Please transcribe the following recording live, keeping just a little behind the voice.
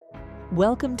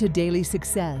Welcome to Daily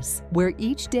Success, where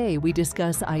each day we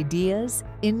discuss ideas,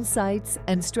 insights,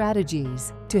 and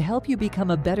strategies to help you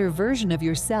become a better version of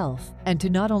yourself and to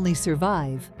not only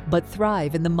survive, but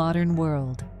thrive in the modern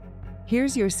world.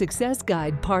 Here's your success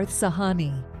guide, Parth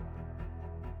Sahani.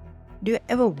 Do you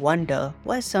ever wonder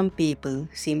why some people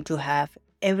seem to have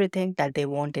everything that they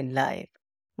want in life,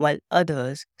 while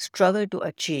others struggle to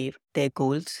achieve their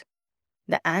goals?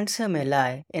 The answer may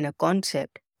lie in a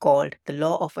concept called the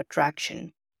law of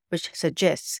attraction, which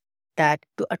suggests that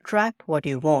to attract what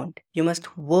you want, you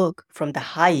must work from the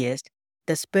highest,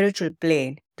 the spiritual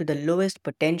plane, to the lowest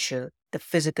potential, the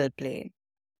physical plane.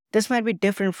 This might be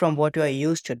different from what you are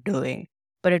used to doing,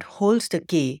 but it holds the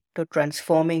key to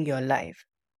transforming your life.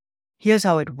 Here's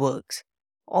how it works.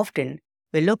 Often,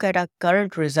 we look at our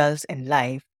current results in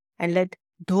life and let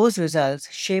those results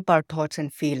shape our thoughts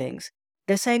and feelings.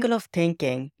 The cycle of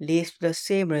thinking leads to the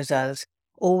same results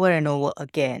over and over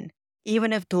again,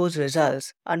 even if those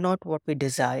results are not what we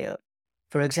desire.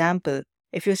 For example,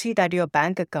 if you see that your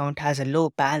bank account has a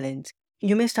low balance,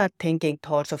 you may start thinking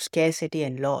thoughts of scarcity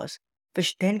and loss,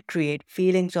 which then create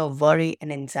feelings of worry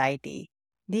and anxiety.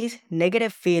 These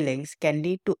negative feelings can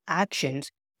lead to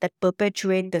actions that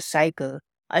perpetuate the cycle,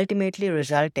 ultimately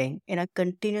resulting in a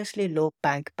continuously low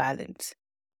bank balance.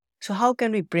 So, how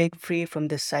can we break free from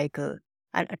this cycle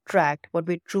and attract what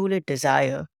we truly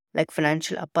desire, like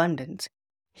financial abundance?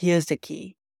 Here's the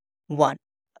key: 1.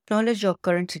 Acknowledge your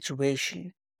current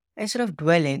situation. Instead of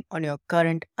dwelling on your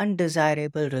current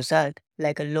undesirable result,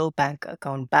 like a low bank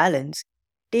account balance,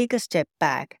 take a step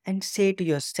back and say to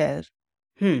yourself,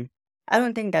 hmm, I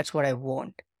don't think that's what I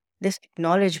want. This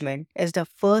acknowledgement is the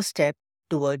first step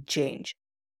toward change.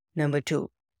 Number 2,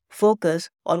 focus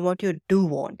on what you do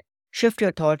want. Shift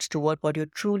your thoughts toward what you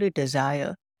truly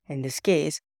desire. In this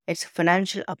case, it's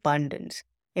financial abundance.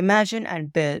 Imagine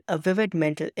and build a vivid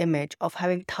mental image of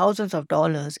having thousands of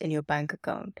dollars in your bank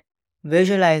account.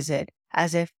 Visualize it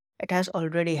as if it has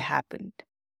already happened.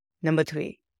 Number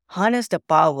 3, harness the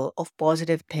power of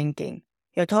positive thinking.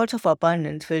 Your thoughts of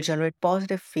abundance will generate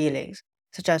positive feelings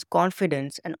such as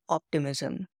confidence and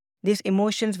optimism. These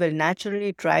emotions will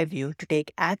naturally drive you to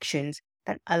take actions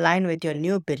that align with your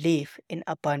new belief in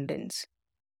abundance.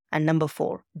 And number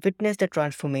 4, witness the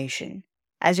transformation.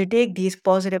 As you take these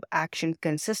positive actions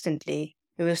consistently,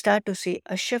 you will start to see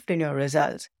a shift in your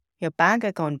results. Your bank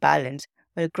account balance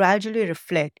will gradually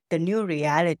reflect the new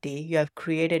reality you have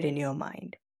created in your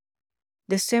mind.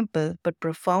 This simple but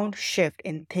profound shift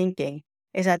in thinking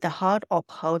is at the heart of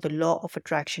how the law of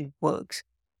attraction works.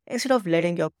 Instead of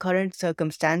letting your current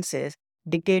circumstances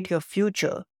dictate your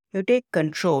future, you take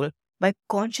control by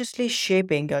consciously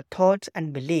shaping your thoughts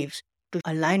and beliefs to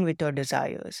align with your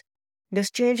desires. This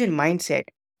change in mindset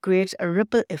creates a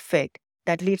ripple effect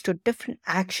that leads to different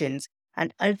actions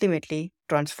and ultimately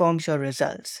transforms your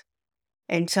results.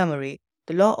 In summary,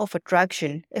 the law of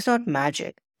attraction is not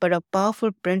magic, but a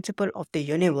powerful principle of the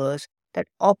universe that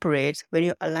operates when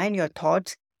you align your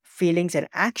thoughts, feelings, and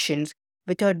actions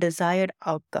with your desired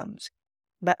outcomes.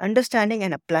 By understanding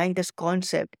and applying this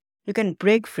concept, you can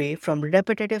break free from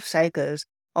repetitive cycles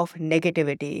of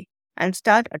negativity and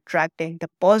start attracting the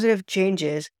positive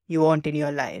changes you want in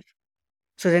your life.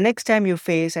 So, the next time you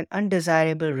face an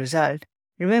undesirable result,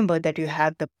 remember that you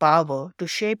have the power to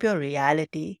shape your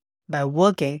reality by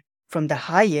working from the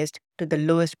highest to the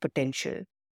lowest potential.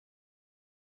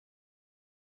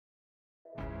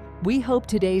 We hope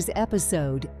today's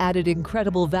episode added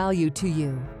incredible value to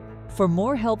you. For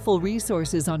more helpful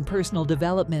resources on personal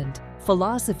development,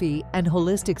 philosophy, and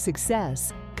holistic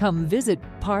success, come visit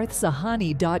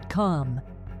parthsahani.com.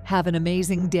 Have an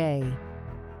amazing day.